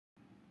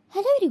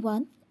Hello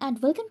everyone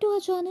and welcome to our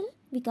channel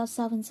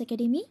Vikas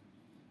Academy.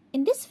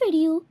 In this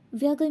video,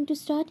 we are going to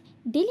start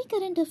daily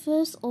current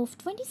affairs of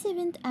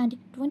 27th and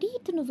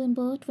 28th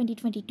November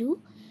 2022.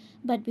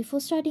 But before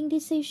starting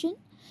this session,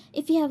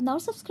 if you have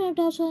not subscribed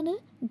our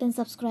channel, then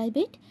subscribe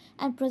it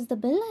and press the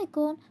bell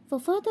icon for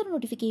further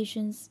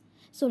notifications.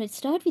 So let's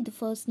start with the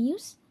first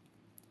news.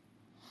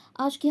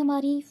 आज की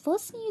हमारी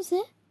first news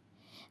है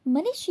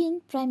Malaysian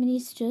prime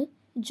minister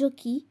जो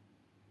कि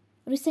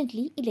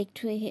recently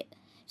elect हुए हैं.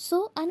 So,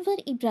 Anwar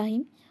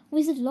Ibrahim, who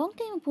is a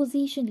long-time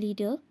opposition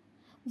leader,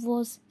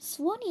 was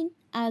sworn in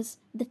as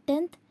the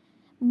 10th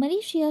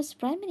Malaysia's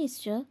Prime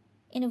Minister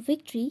in a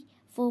victory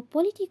for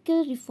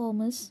political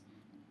reformers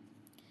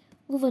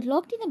who were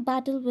locked in a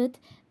battle with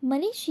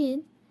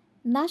Malaysian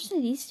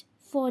nationalists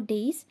for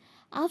days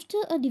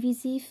after a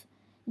divisive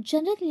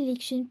general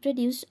election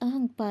produced a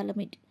hung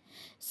parliament.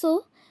 So,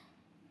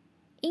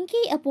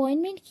 इनकी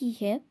appointment की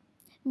है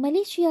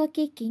Malaysia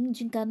के king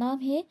जिनका नाम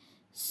है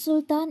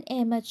सुल्तान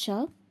अहमद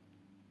शाह,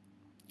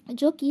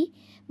 जो कि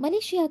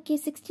Malaysia के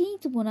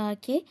 16th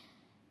मोनार्क है.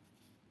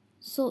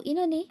 सो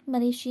इन्होंने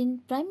मलेशियन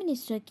प्राइम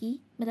मिनिस्टर की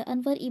मतलब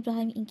अनवर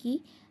इब्राहिम इनकी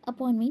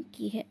अपॉइंटमेंट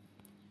की है.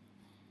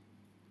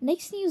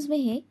 नेक्स्ट न्यूज़ में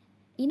है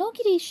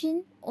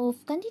inauguration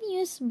of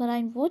continuous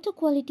marine water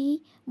quality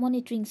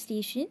monitoring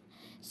station.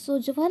 So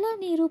Jawaharlal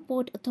Nehru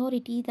port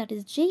authority that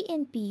is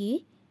JNPA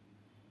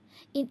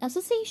in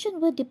association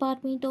with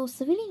Department of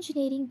Civil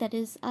Engineering that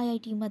is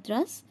IIT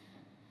Madras,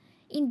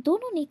 इन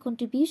दोनों ने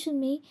contribution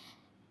में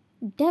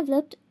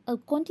developed a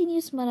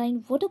continuous marine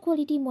water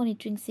quality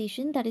monitoring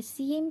station that is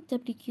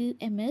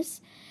CMWQMS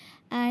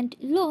and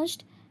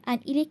launched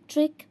an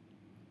electric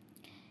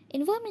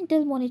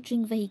environmental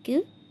monitoring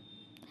vehicle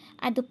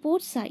at the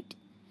port site.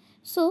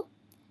 So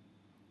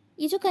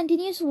ये जो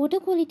continuous water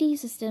quality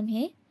system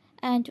है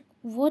and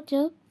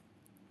water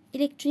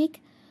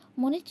electric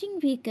monitoring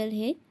vehicle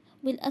है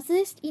will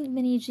assist in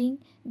managing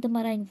the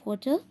marine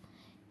water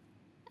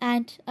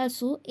and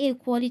also air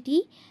quality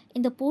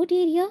in the port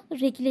area,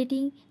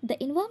 regulating the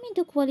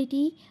environmental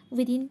quality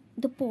within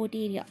the port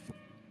area.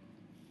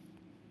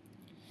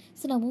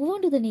 So now move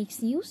on to the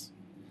next news.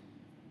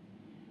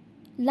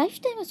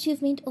 Lifetime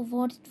Achievement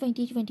Award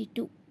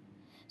 2022.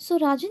 So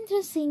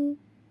Rajendra Singh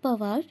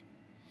Pawar,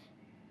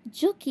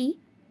 जो कि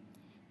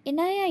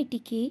NIIT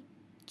के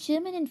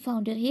chairman and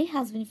founder है,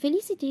 has been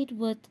felicitated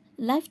with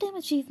Lifetime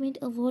Achievement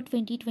Award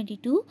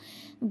 2022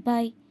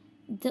 by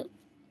the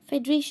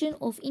Federation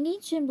of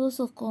Indian Chambers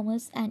of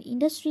Commerce and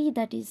Industry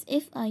that is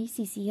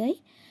FICCI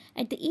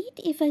at the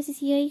 8th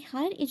FICCI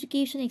Higher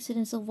Education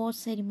Excellence Award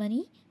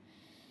ceremony.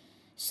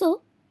 So,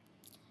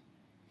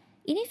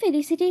 इन्हें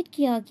felicitate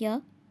किया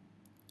गया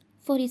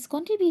for his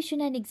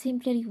contribution and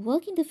exemplary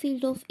work in the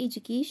field of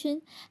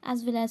education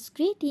as well as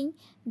creating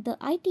the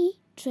IT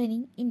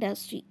training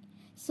industry.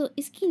 सो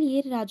इसके लिए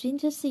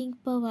राजेंद्र सिंह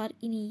पवार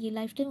इन्हें ये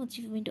life time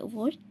achievement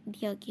award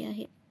दिया गया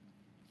है.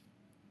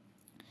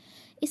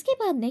 इसके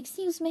बाद नेक्स्ट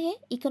न्यूज़ में है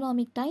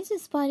economic times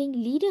inspiring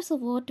leaders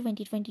award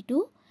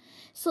 2022.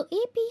 सो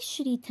AP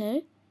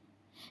श्रीधर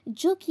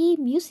जो कि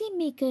म्यूजियम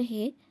मेकर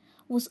है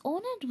was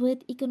honored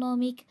with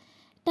economic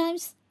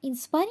times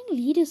inspiring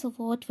leaders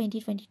award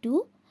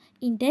 2022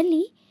 in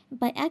Delhi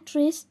by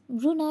actress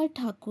Mrunal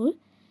Thakur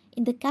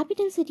in the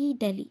capital city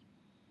Delhi.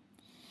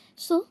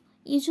 So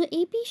ये जो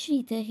AP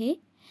श्रीधर है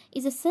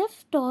is a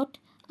self-taught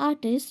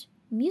artist,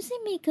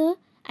 museum maker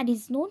and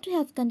is known to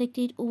have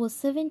conducted over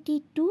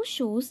 72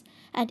 shows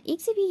and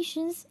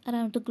exhibitions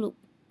around the globe.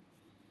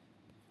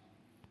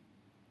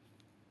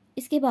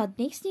 इसके बाद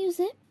next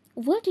news है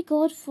world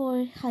record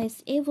for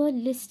highest ever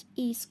list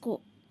A score.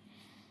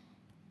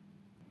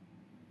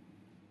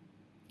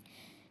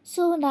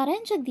 So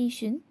Narayan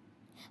Jagdishan,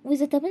 who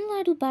is a Tamil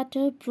Nadu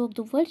batter, broke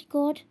the world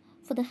record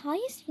for the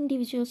highest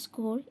individual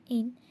score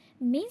in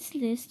men's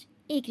list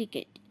A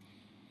cricket.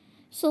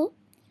 So,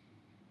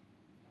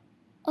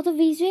 of the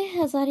Vijay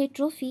Hazare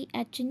Trophy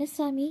at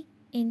Chinnaswamy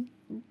in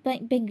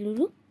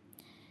Bengaluru.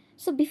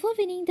 So, before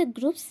winning the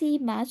Group C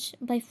match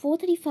by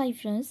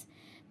 435 runs,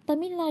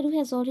 Tamil Nadu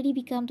has already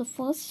become the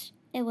first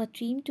ever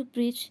team to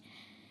breach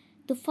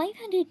the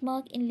 500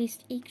 mark in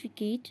List A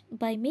cricket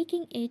by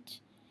making it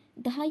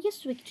the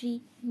highest victory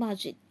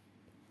margin.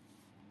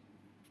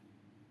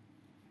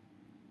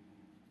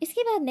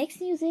 इसके बाद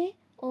next news है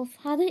of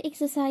Hadar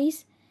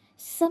exercise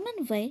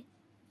समन्वय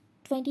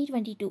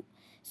 2022.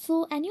 So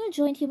annual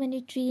joint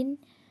humanitarian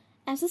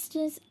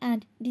assistance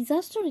and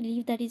disaster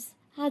relief that is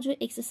HADR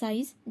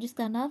exercise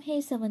जिसका नाम है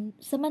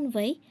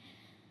समन्वय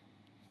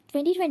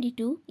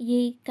 2022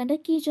 ये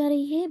conduct की जा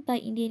रही है by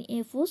Indian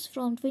Air Force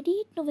from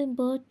 28th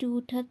November to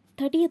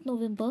 30th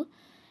November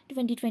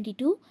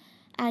 2022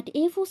 at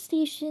Air Force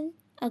Station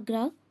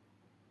Agra,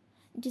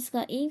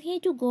 जिसका एम है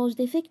to gauge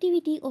the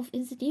effectivity of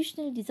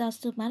institutional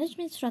disaster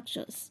management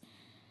structures.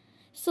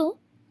 So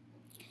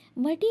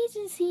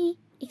multi-agency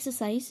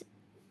exercise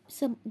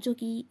जो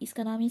कि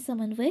इसका नाम है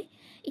समन्वय,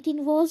 it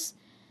involves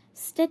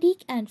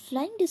static and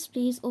flying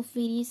displays of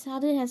various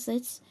hardware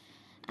assets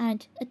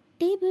and a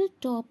table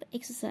top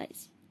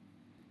exercise.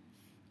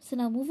 So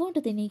now move on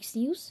to the next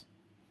news.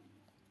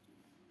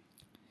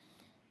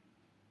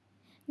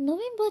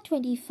 नवंबर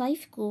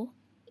 25 को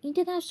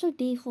international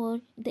day for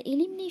the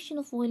elimination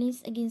of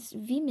violence against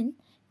women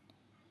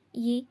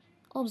ये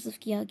observe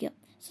किया गया।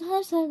 सो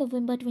हर साल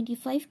नवंबर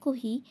 25 को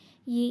ही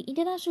ये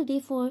international day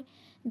for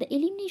the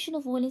elimination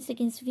of violence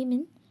against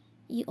women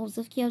ये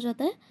observe किया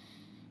जाता है।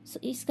 सो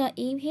इसका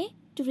एम है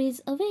to raise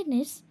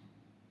awareness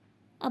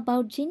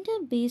about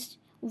gender-based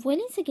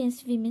violence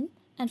against women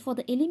and for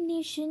the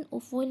elimination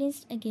of violence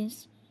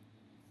against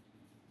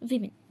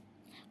women।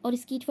 और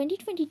इसकी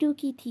 2022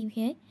 की थीम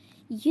है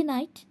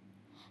unite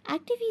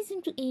activism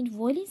to and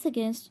violence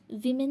against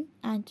women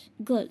and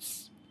girls।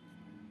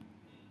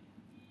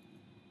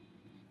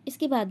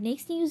 इसके बाद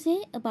नेक्स्ट न्यूज़ है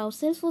about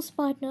Salesforce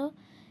partner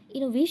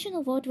innovation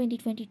award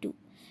 2022।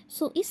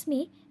 सो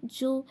इसमें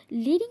जो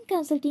leading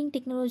consulting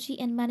technology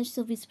and manage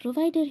service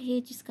provider है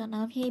जिसका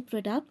नाम है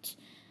product,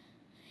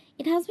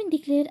 it has been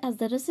declared as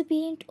the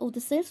recipient of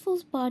the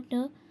Salesforce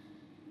Partner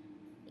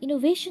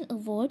Innovation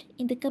Award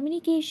in the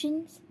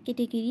Communications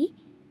category।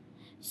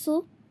 So,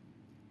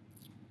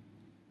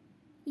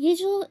 ये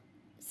जो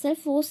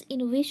Salesforce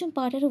Innovation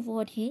Partner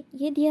Award है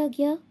ये दिया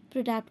गया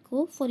प्रोडक्ट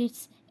को for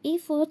its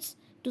efforts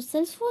to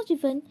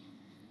Salesforce-driven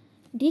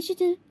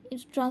digital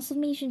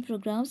transformation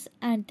programs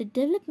and the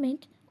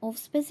development of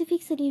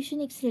specific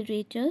solution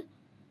accelerator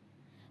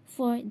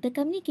for the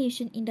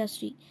communication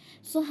industry.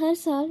 सो हर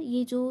साल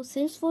ये जो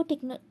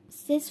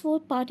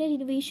सेल्सफोर्स पार्टनर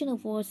इनोवेशन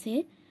अवार्ड्स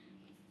है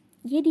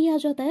ये दिया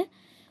जाता है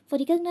for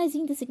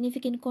recognising the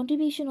significant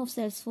contribution of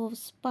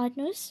Salesforce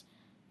partners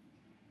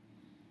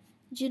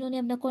जिन्होंने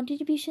अपना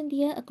कंट्रीब्यूशन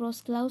दिया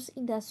अक्रॉस क्लाउड्स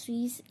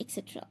इंडस्ट्रीज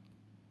एक्सेट्रा।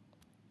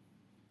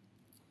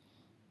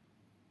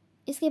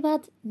 इसके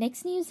बाद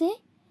नेक्स्ट न्यूज़ है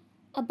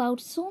अबाउट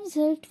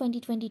सोनझल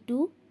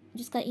 2022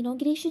 जिसका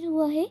इनॉग्रेशन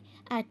हुआ है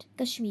एट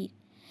कश्मीर।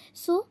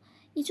 सो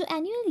ये जो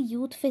एनुअल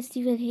यूथ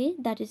फेस्टिवल है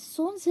that is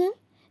सोनझल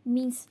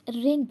means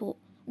rainbow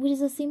which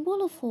is a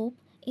symbol of hope,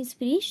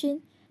 inspiration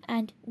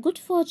and good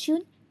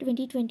Fortune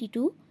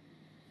 2022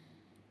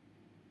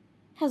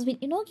 has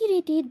been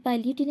inaugurated by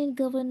Lieutenant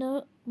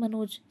Governor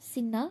Manoj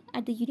Sinha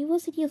at the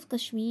University of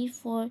Kashmir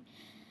for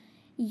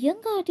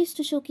young artists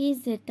to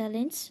showcase their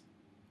talents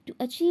to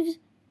achieve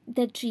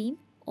the dream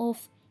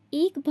of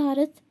Ek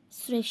Bharat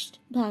Shresth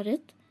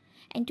Bharat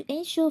and to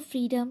ensure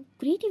freedom,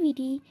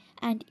 creativity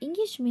and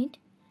engagement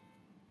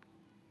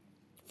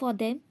for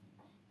them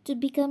to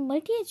become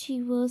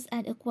multi-achievers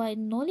and acquire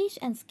knowledge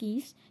and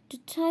skills to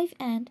thrive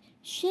and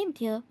shape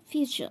their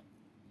future।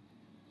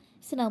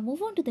 So now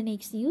move on to the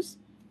next news।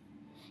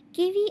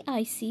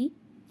 KVIC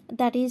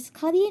that is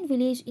Khadi and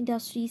Village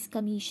Industries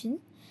Commission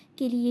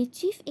के लिए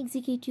chief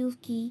executive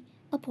की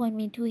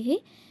appointment हुई है।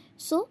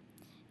 सो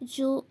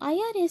जो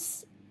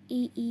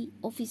IRSEE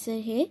officer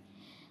है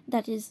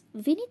that is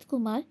Vineet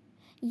Kumar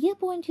ये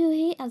appoint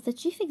हुए है as the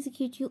chief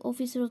executive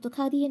officer of the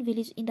khadi and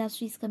village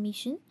industries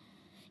commission.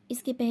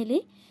 इसके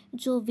पहले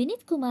जो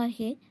विनीत कुमार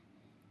है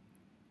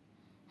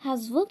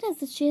has worked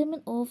as the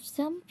chairman of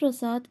Shyam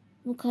Prasad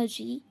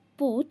Mukherjee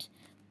port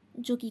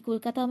जो कि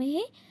कोलकाता में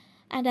है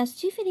and as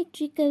chief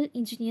electrical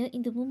engineer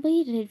in the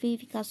Mumbai railway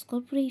Vikas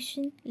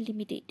corporation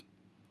limited.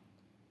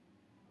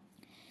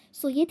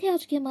 सो ये थे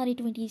आज के हमारे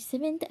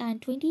 27 एंड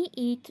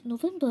 28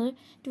 नवंबर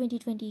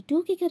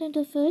 2022 के current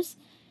affairs.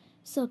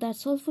 So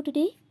that's all for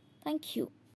today. Thank you.